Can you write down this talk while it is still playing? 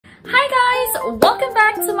Welcome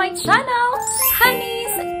back to my channel,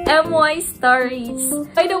 Honey's MY Stories.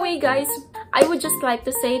 By the way guys, I would just like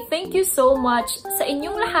to say thank you so much sa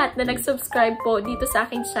inyong lahat na nag-subscribe po dito sa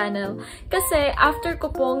aking channel. Kasi after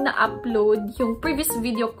ko pong na-upload yung previous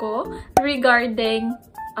video ko regarding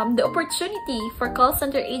the opportunity for call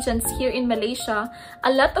center agents here in Malaysia,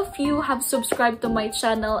 a lot of you have subscribed to my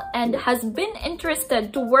channel and has been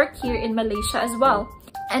interested to work here in Malaysia as well.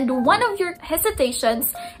 And one of your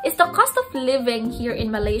hesitations is the cost of living here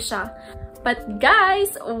in Malaysia. But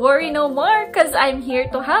guys, worry no more because I'm here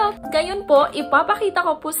to help. Ngayon po, ipapakita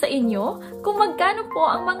ko po sa inyo kung magkano po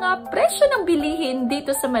ang mga presyo ng bilihin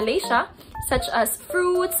dito sa Malaysia, such as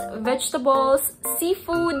fruits, vegetables,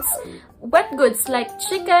 seafoods, wet goods like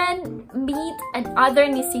chicken, meat, and other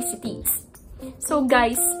necessities. So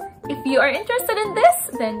guys, if you are interested in this,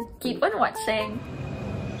 then keep on watching.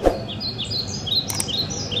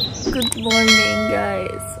 Good morning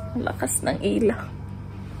guys. Lakas ng ilaw.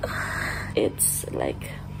 It's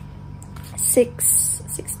like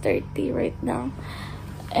 6:30 right now.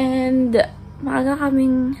 And maaga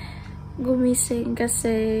kaming gumising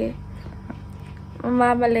kasi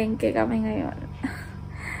mamamalengke kami ngayon.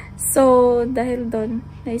 So, dahil doon,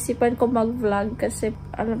 naisipan ko mag-vlog kasi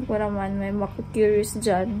alam ko naman may maku-curious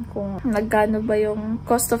dyan kung nagkano ba yung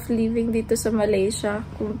cost of living dito sa Malaysia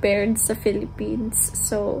compared sa Philippines.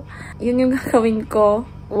 So, yun yung gagawin ko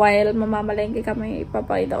while mamamalengke kami.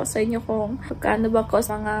 Ipapakita ko sa inyo kung magkano ba cost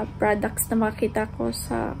mga products na makita ko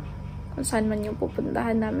sa kung saan man yung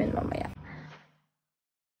pupuntahan namin mamaya.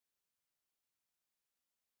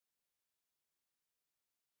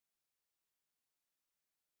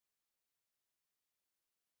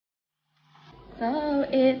 So,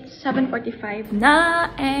 it's 7:45 na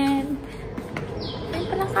and ayun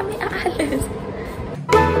pa lang kami aalis.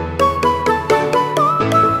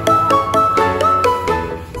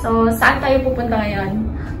 So, saan tayo pupunta ngayon?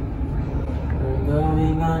 We're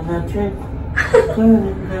going on a trip.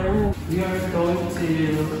 We are going to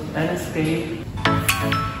NSK.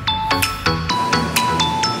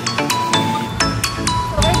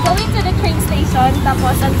 So, we're going to the train station.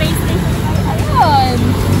 Tapos, ang train station ayun!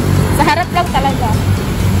 Sa harap lang talaga.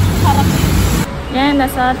 Harap. Yan,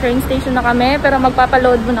 nasa train station na kami. Pero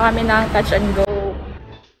magpapaload muna kami ng touch and go.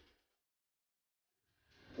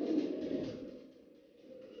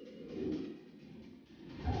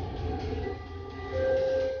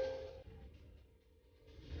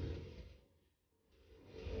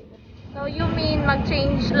 So, you mean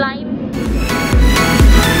mag-change line?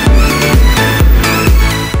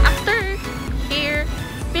 After here,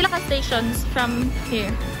 pila ka stations from here?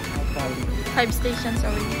 5 stations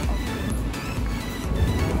already.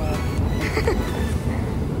 Okay.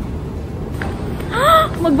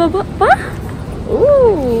 Magbaba pa?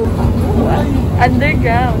 Ooh!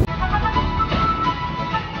 Underground.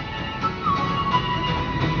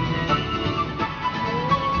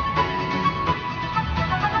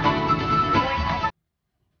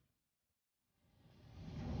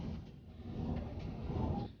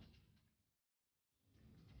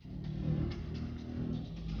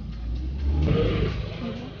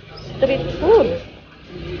 Street food.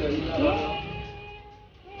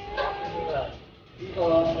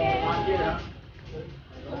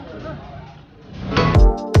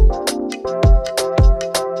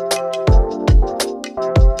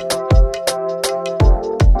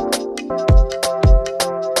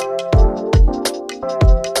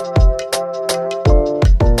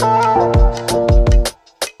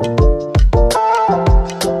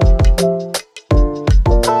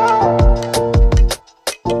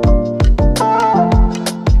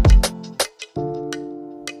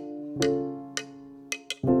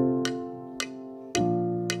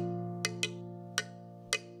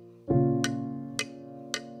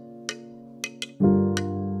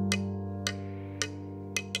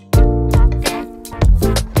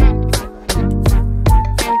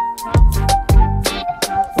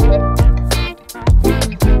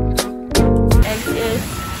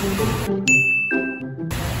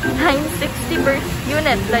 Per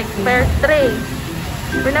unit, like per tray.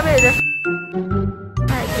 We're not really just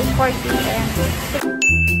it's 40 and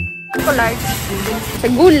large. Sa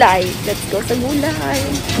gulay. Let's go sa gulay.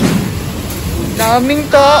 Daming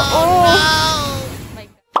tao. Oh, no.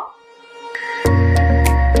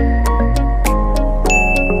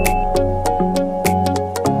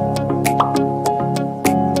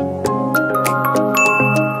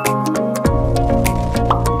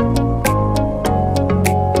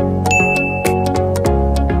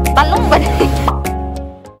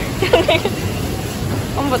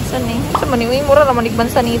 Ang batsan eh. Sa maniwi, mura naman igban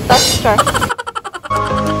sanitas. Char.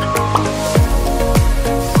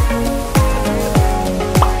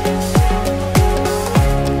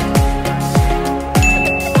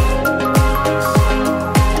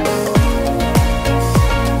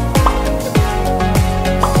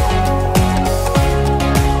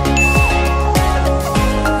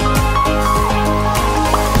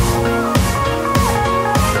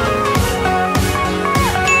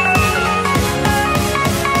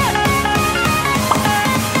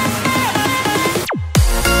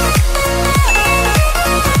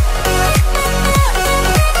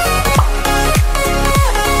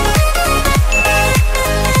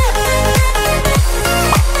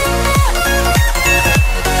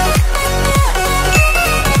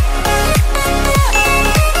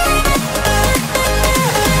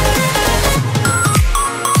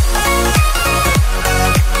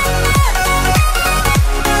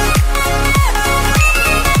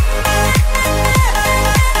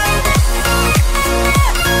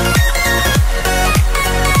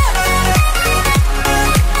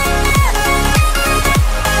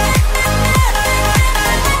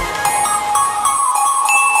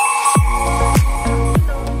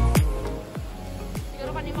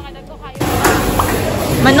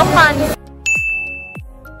 naman.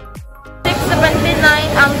 6.79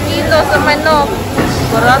 ang kilo sa manok.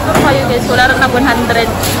 Barato kayo guys. Wala rin na 100.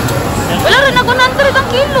 Wala rin na 100 ang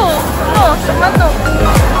kilo. No, sa manok.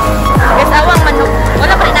 Guys, awang manok.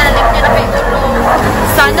 Wala pa rin nalalag niya na kay ulo.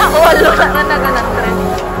 Sana all. Wala na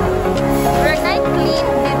 100. We're night clean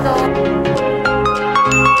dito.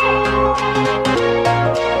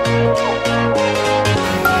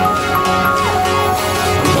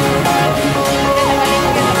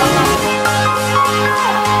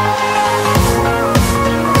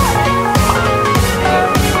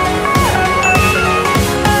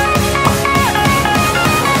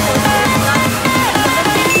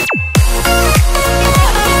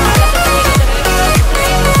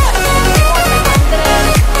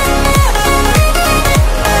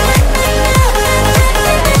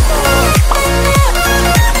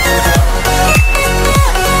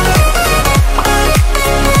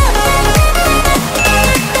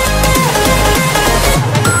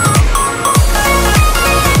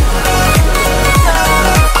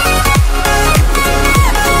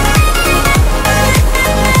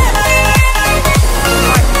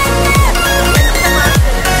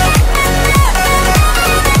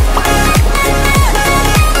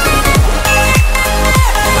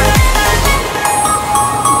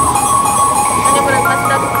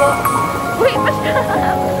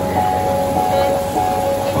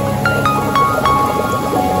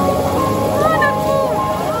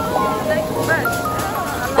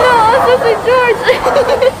 Si George!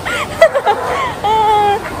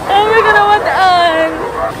 Oh, we're gonna want on!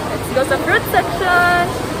 Let's go sa fruit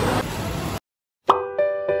section!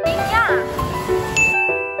 Yeah!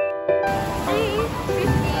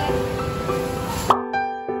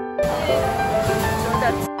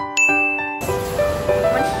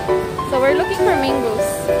 350. So we're looking for mangoes.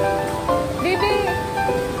 Baby!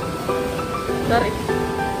 Sorry.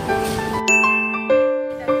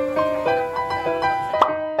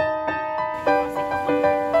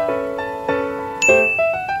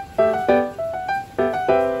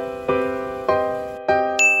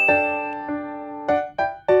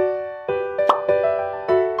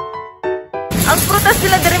 Ang prutas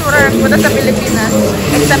sila dari murag prutas sa Pilipinas.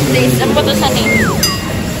 Except this, ang prutas sa name.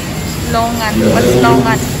 Longan, mas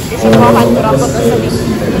longan. Isimuhan ko ang prutas sa name.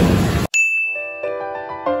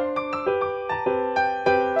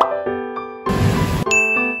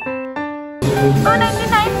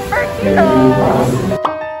 2.99 per kilo.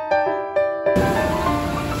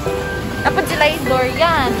 Dapat sila yung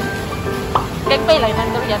durian. Gagpay lang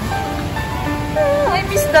ng durian. Oh, I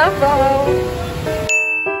miss Davao.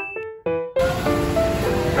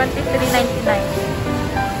 23.99.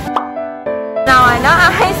 Now I know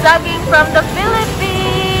I'm saging from the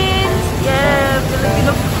Philippines. Yeah,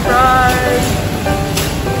 Filipino fries.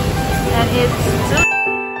 And it's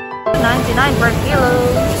 2.99 per kilo.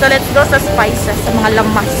 So let's go sa spices, sa mga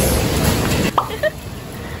lamas.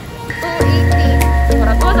 2.80.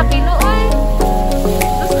 Para to sa kilo ay.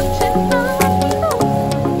 2.80 kilo.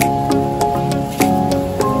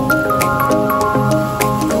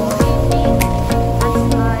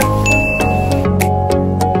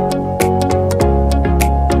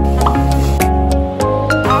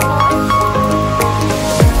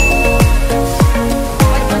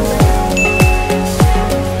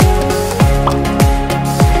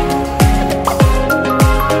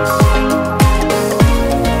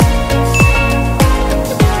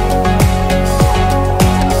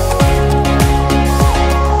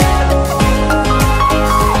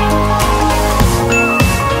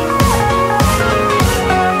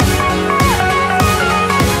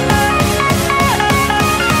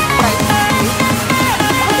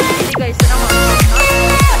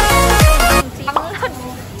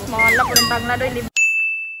 Tanglad doy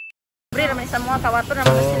libre naman sa mga kawato na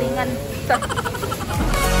mga silingan.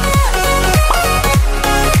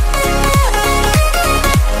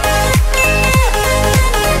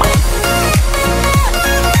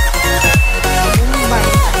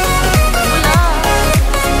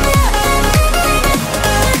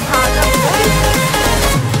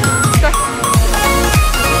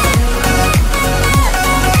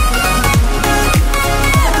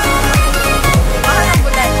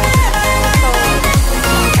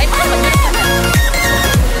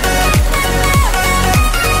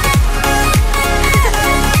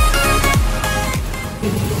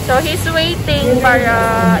 So he's waiting para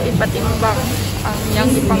ipatimbang ang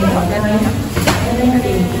yang ipangpagan niya.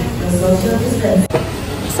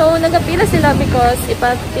 So nagapila sila because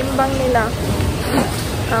ipatimbang nila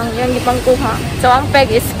ang yang ipangkuha. So ang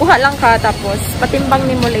peg is kuha lang ka tapos patimbang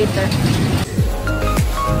nimo later.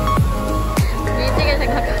 Waiting kasi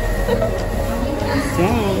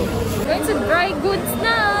Going to dry goods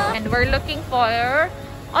na. And we're looking for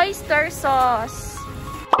oyster sauce.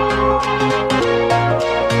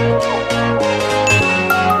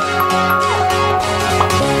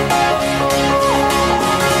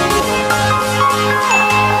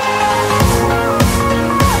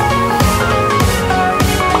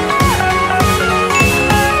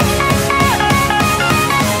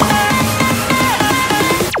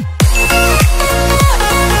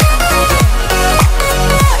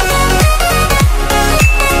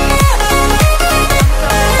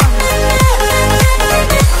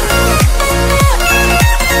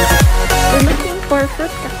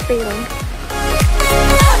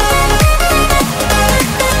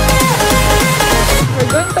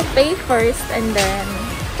 We're going to pay first and then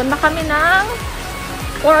punta kami ng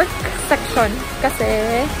pork section kasi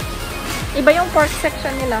iba yung pork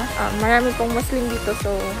section nila. Marami pong Muslim dito,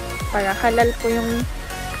 so para halal po yung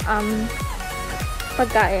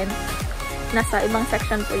pagkain. Nasa ibang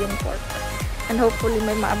section po yung pork. And hopefully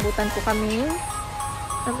may maabutan po kami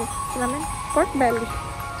pork belly.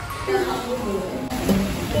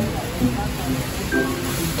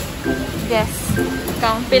 Guess.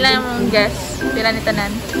 Kung pila yung guess? Pila ni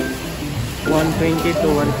tanan? 120 to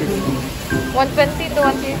 150. 120 to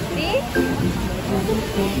 150?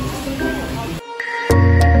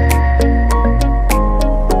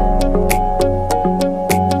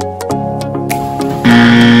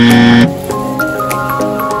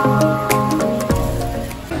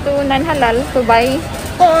 To non-halal to buy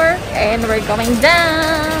pork and we're going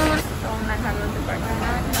down.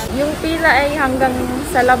 Yung pila ay hanggang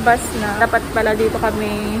sa labas na. Dapat pala dito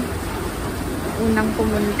kami unang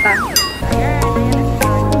pumunta. Ayan.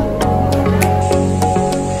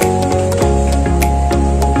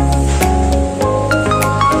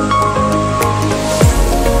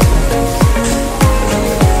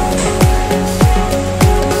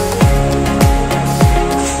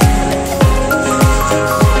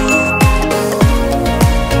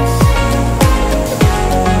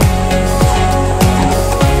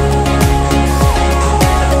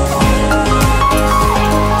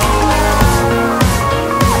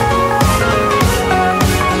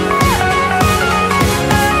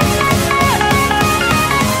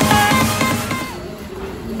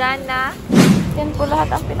 Yan po lahat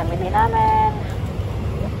ang pinamili namin.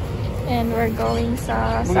 And we're going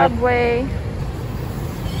sa subway.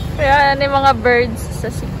 Kaya yung mga birds sa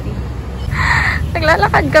city.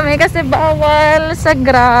 Naglalakad kami kasi bawal sa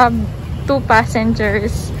Grab 2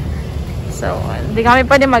 passengers. So, hindi kami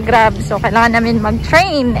pwede mag-Grab. So, kailangan namin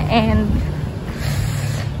mag-train. And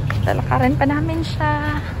lalakarin pa namin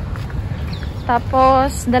siya.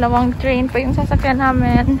 Tapos, 2 train po yung sasakyan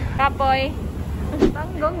namin. Kapoy.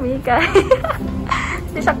 Tanggong Mika.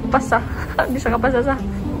 Di siya kapasa. Di siya kapasa sa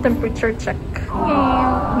temperature check.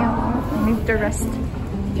 Need to rest.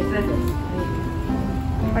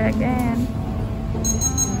 Try again.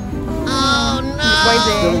 Oh no!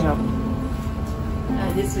 Going up.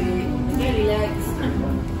 This way. Okay, relax.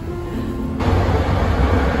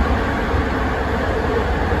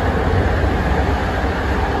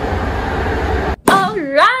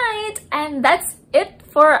 Alright! And that's it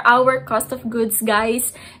for our cost of goods,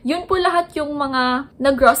 guys. Yun po lahat yung mga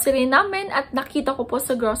nag-grocery namin at nakita ko po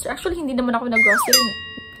sa grocery. Actually, hindi naman ako nag-grocery.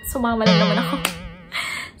 Sumama lang naman ako.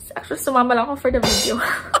 Actually, sumama lang ako for the video.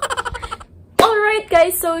 Alright,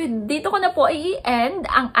 guys. So, dito ko na po i-end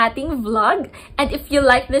ang ating vlog. And if you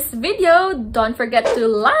like this video, don't forget to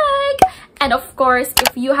like. And of course,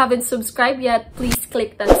 if you haven't subscribed yet, please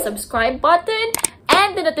click that subscribe button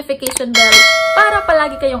and the notification bell para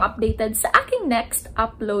palagi kayong updated sa aking next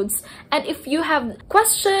uploads. And if you have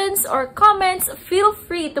questions or comments, feel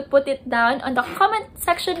free to put it down on the comment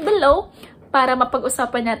section below para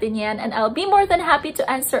mapag-usapan natin yan. And I'll be more than happy to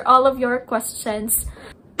answer all of your questions.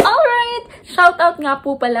 Alright! Shoutout nga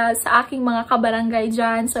po pala sa aking mga kabarangay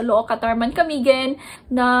dyan sa Loo, Katarman, Camigen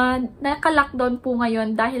na naka-lockdown po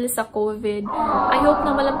ngayon dahil sa COVID. I hope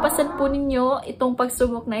na malampasan po ninyo itong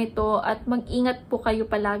pagsubok na ito at mag-ingat po kayo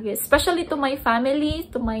palagi. Especially to my family,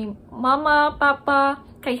 to my mama, papa,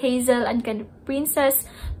 kay Hazel and kay Princess.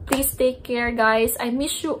 Please take care, guys. I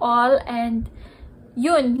miss you all and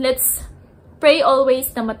yun, let's pray always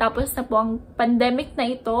na matapos na po ang pandemic na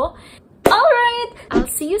ito. Alright, I'll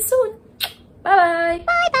see you soon. Bye-bye.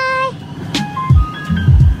 Bye-bye.